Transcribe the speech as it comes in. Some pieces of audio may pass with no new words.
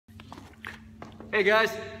Hey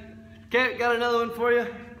guys, okay, got another one for you.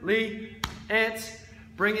 Lee, Ants,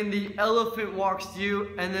 bringing the elephant walks to you,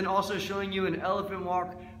 and then also showing you an elephant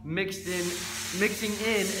walk mixing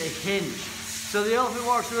in a hinge. So the elephant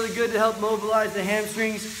walk's really good to help mobilize the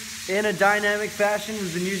hamstrings in a dynamic fashion.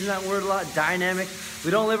 We've been using that word a lot, dynamic.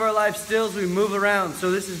 We don't live our life still, so we move around.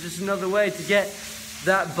 So this is just another way to get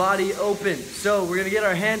that body open. So we're gonna get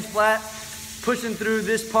our hands flat, pushing through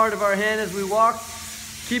this part of our hand as we walk,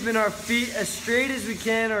 keeping our feet as straight as we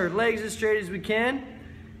can, our legs as straight as we can,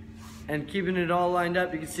 and keeping it all lined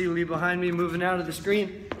up. You can see Lee behind me moving out of the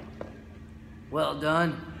screen. Well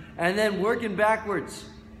done. And then working backwards.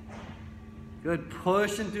 Good,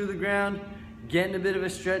 pushing through the ground, getting a bit of a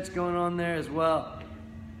stretch going on there as well.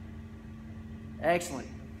 Excellent.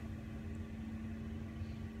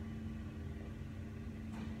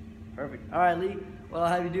 Perfect. All right, Lee, what I'll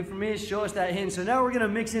have you do for me is show us that hinge. So now we're gonna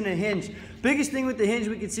mix in a hinge. Biggest thing with the hinge,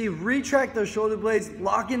 we can see, retract those shoulder blades,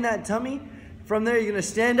 lock in that tummy. From there, you're gonna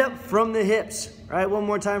stand up from the hips. All right, one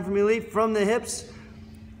more time for me, Lee. From the hips,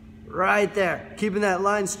 right there. Keeping that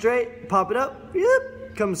line straight, pop it up,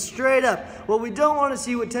 yep, come straight up. What we don't wanna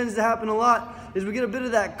see, what tends to happen a lot, is we get a bit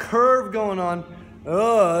of that curve going on.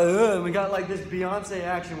 And we got like this Beyonce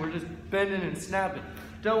action. We're just bending and snapping.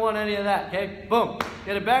 Don't want any of that, okay? Boom,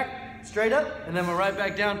 get it back, straight up, and then we're right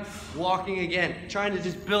back down, walking again. Trying to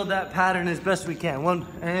just build that pattern as best we can. One,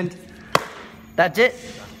 and that's it.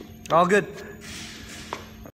 All good.